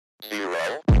0,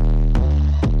 1,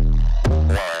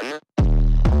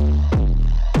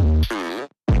 2,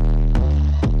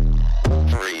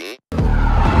 3.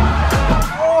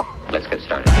 Let's get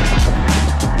started.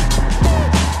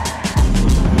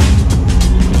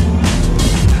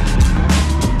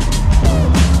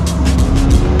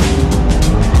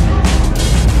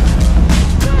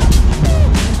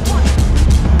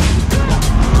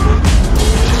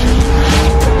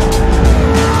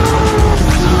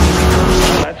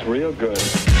 Real good.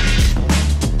 His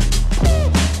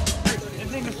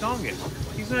name is Dongus.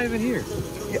 He's not even here.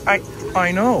 Yeah,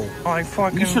 I know. I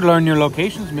fucking. You should learn your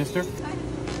locations, mister. I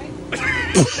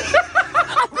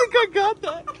think I got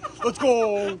that. Let's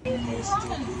go.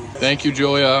 Thank you,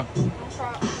 Julia. No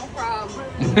problem.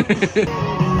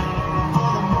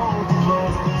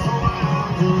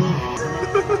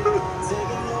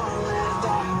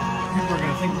 People are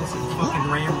gonna think this is fucking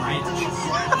Ram Ranch.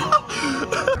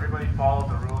 Everybody follows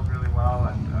the rules really well,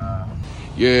 and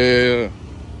Yeah.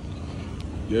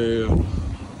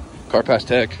 Car pass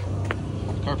tech.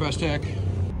 Car pass tech.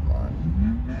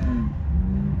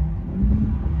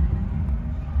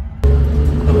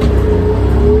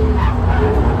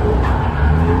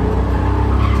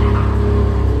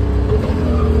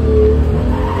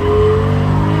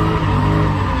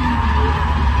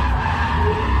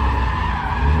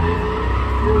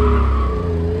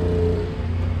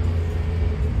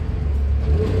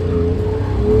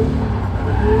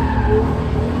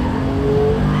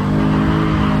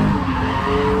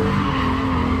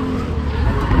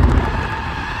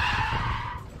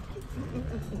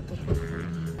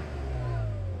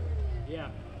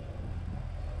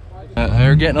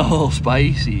 They're getting a little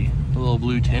spicy. A little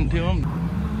blue tint to them.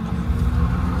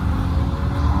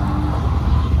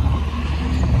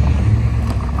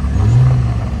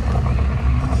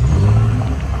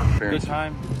 Good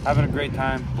time. Having a great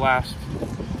time. Blast.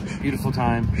 Beautiful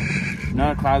time.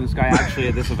 Not a cloud in the sky actually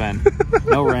at this event.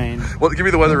 No rain. Well, give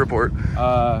me the weather report.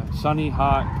 Sunny,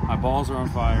 hot. My balls are on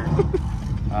fire.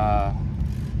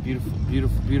 Beautiful,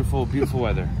 beautiful, beautiful, beautiful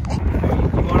weather. You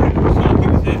want to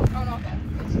keep this in? Oh, no, okay.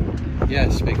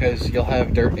 Yes, because you'll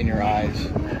have dirt in your eyes.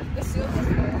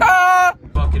 Ah!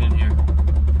 Bucket in here.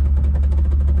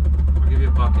 I'll give you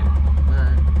a bucket.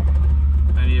 Alright.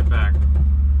 I need it back.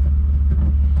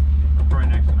 Probably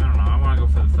next. I don't know. I want to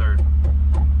go for the third.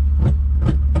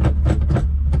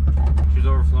 She's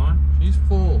overflowing? She's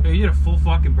full. Hey, you had a full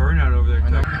fucking burnout over there,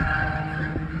 too.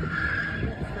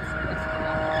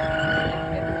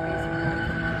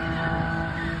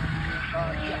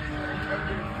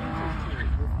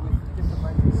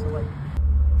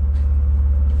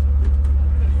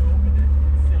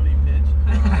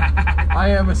 I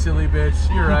am a silly bitch.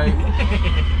 You're right.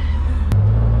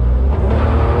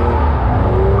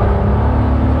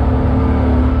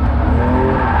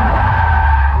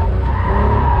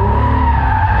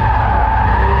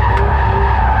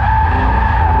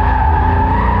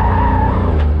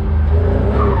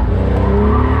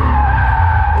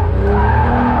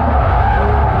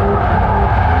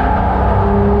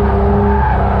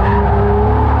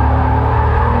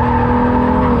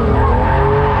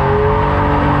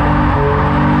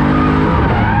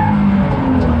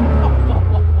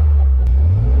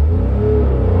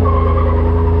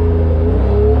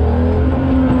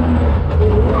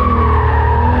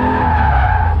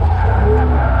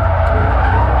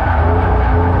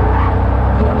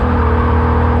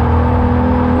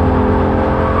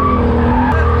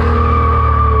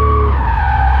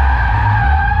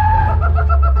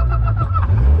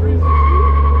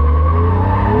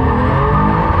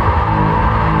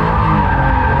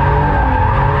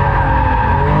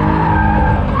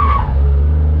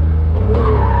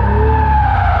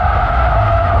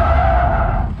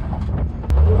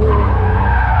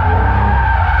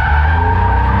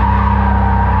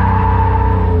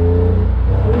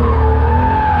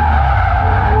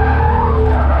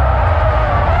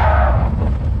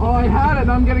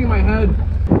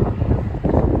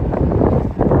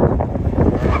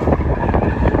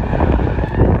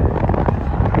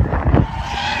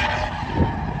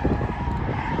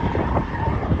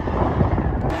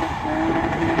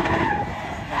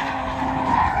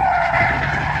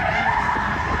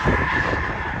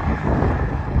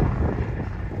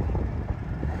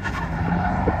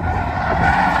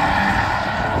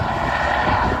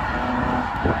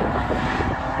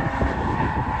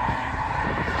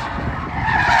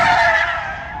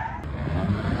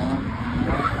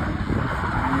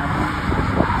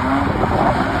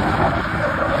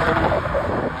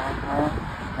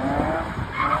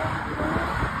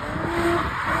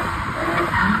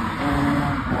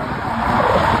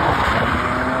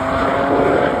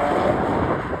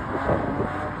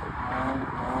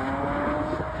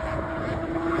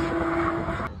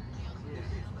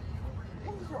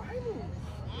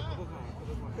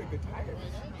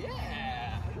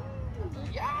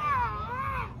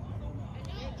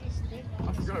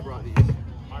 forgot I brought these.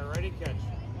 All right, ready, catch.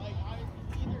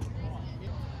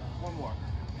 One more.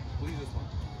 Please, this one.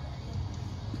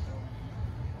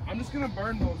 I'm just gonna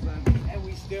burn those then. And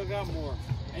we still got more.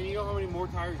 And you know how many more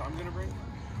tires I'm gonna bring?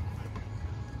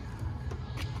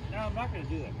 No, I'm not gonna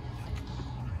do that.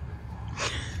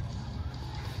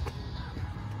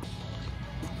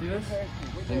 See this?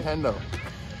 Nintendo.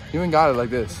 You even got it like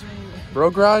this.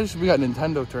 Bro Garage, we got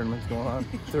Nintendo tournaments going on.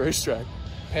 The racetrack.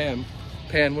 Pan,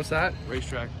 what's that?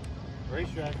 Racetrack.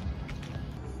 Racetrack.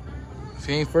 If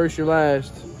you ain't first, you're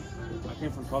last. I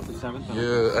came from 12th to 7th.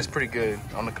 Yeah, that's pretty good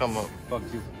on the come up. Fuck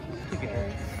you.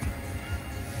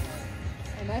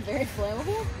 Am I very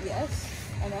flammable? Yes.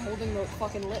 Am I holding the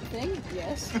fucking lit thing?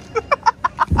 Yes.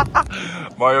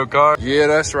 Mario Kart. Yeah,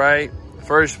 that's right.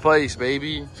 First place,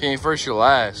 baby. If you ain't first, you're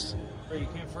last. Bro, you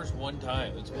came first one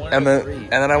time. It's one And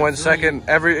then I went second.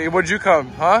 What'd you come,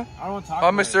 huh? I don't want to talk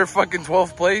I'm Mr. fucking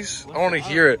 12th place. I want to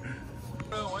hear it.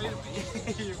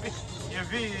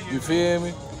 You feel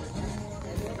me?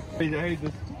 I hate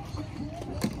this.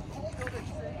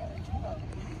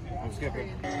 I'm skipping.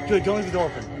 Dude, don't leave the door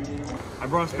open. I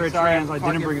brought a spare trans. I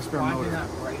didn't bring a spare motor.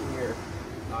 Right here.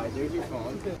 There's your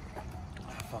phone.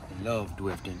 I fucking love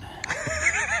drifting.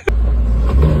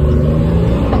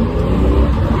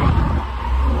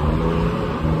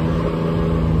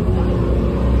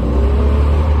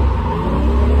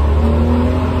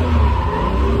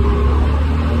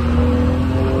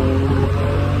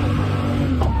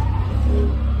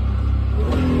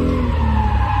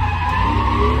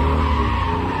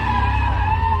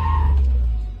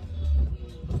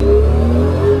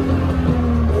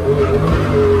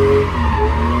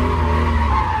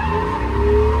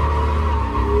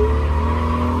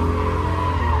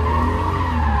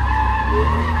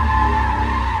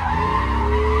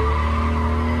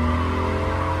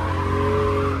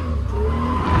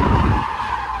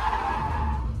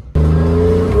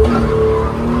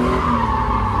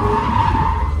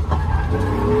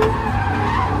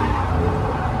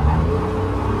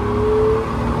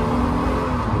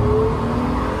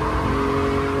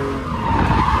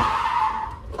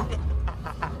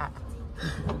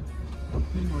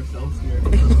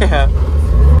 Yeah.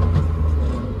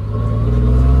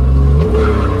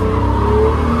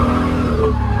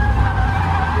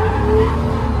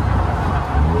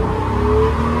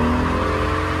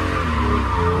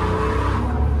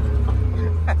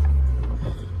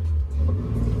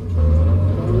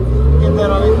 Get that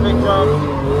on these big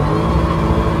jumps.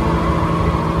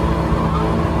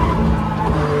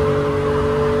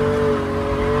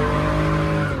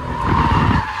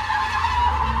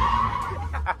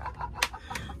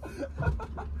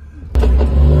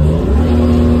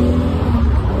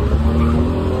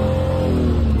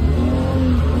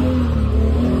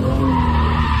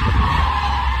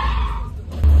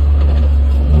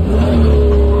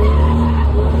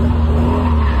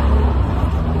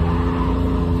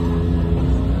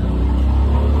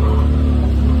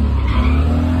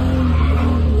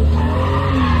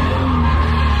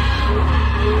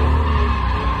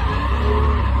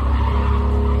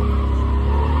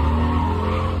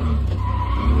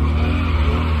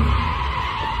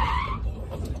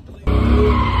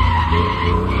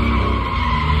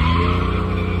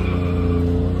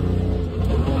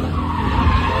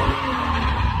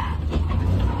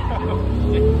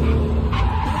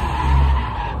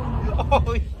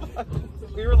 Holy fuck.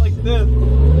 We were like this.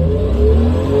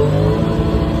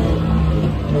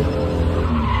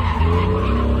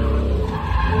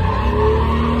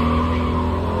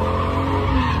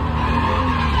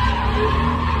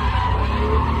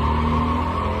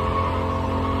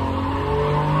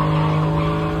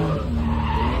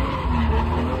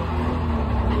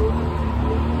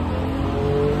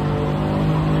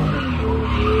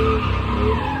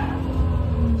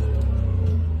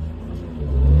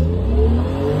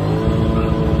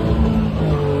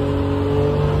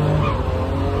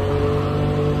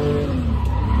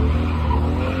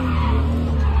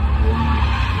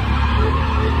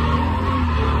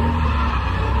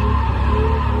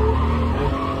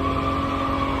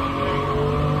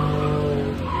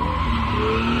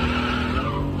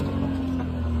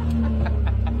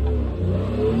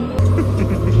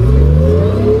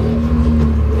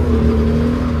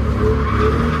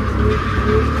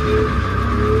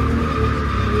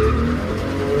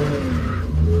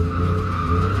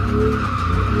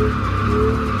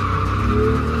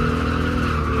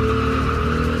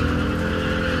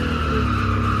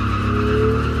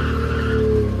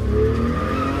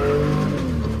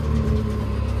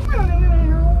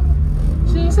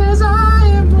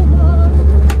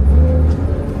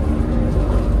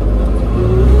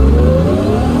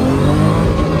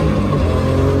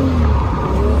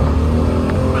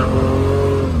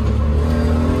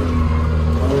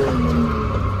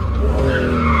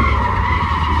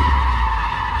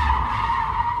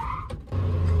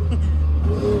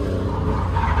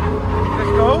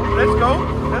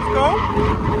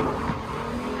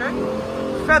 Okay.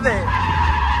 Feather.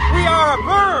 We are a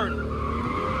bird.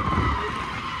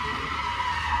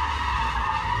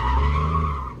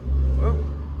 Oh,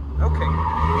 okay.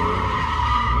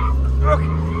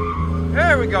 Okay.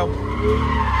 There we go.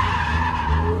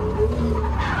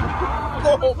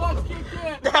 Oh,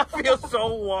 that feels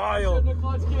so wild.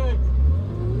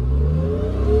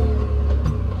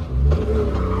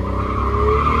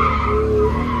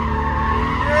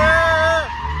 Yeah!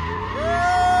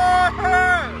 Yeah!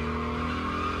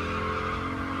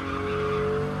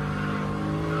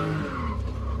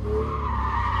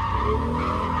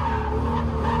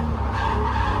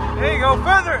 There you go,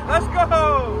 Feather. Let's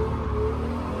go.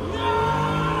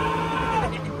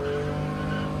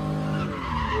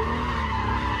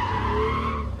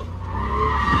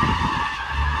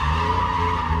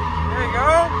 There you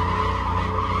go.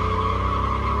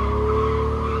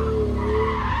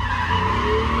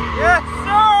 Yes,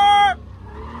 sir!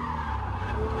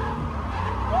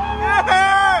 Yeah!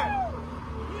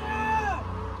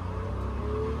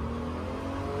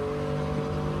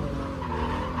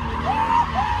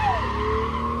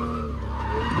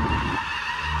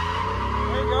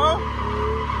 There you go.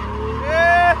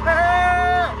 Yeah!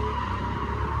 Yeah!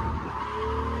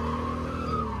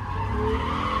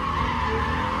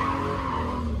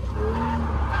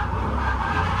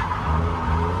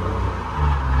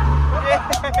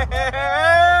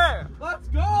 Let's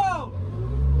go!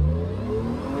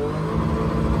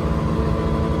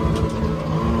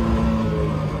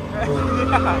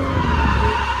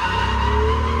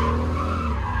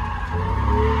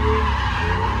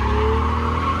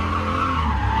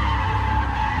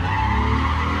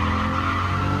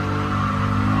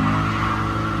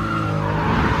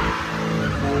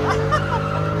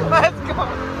 Let's go!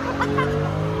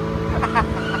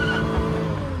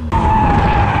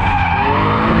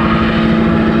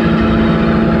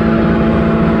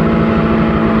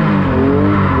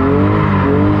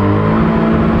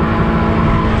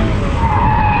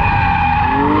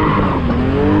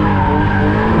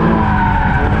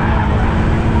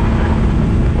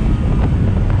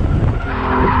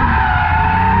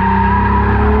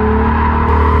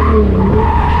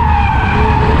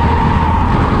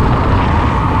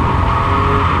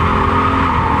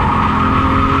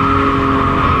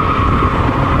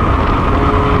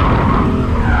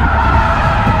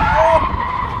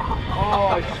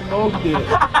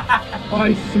 I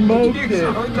smoked it.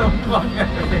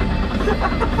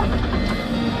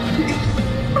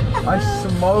 I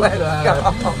smoked that.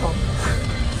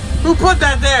 Who put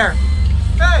that there?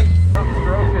 Hey!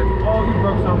 Broken. Oh, you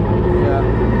broke something. Yeah.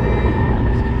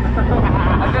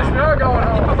 I guess we're going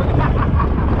home.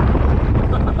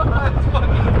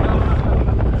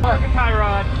 Broken tie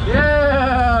rod.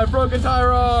 Yeah, broken tie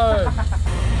rod.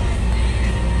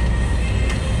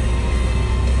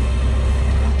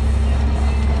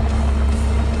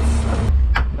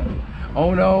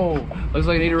 Oh no! Looks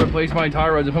like I need to replace my tie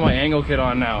rods and put my angle kit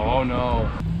on now. Oh no!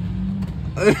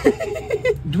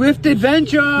 Drift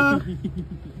adventure!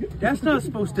 That's not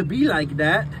supposed to be like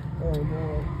that. Oh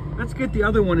no! Let's get the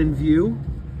other one in view.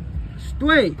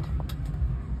 Straight.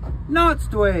 Not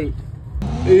straight.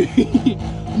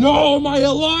 No, my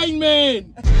alignment!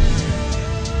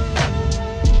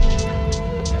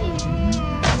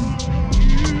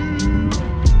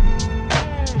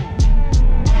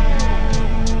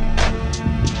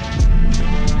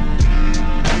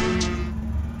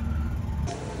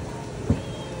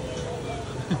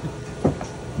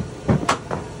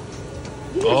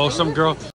 Oh, some girl.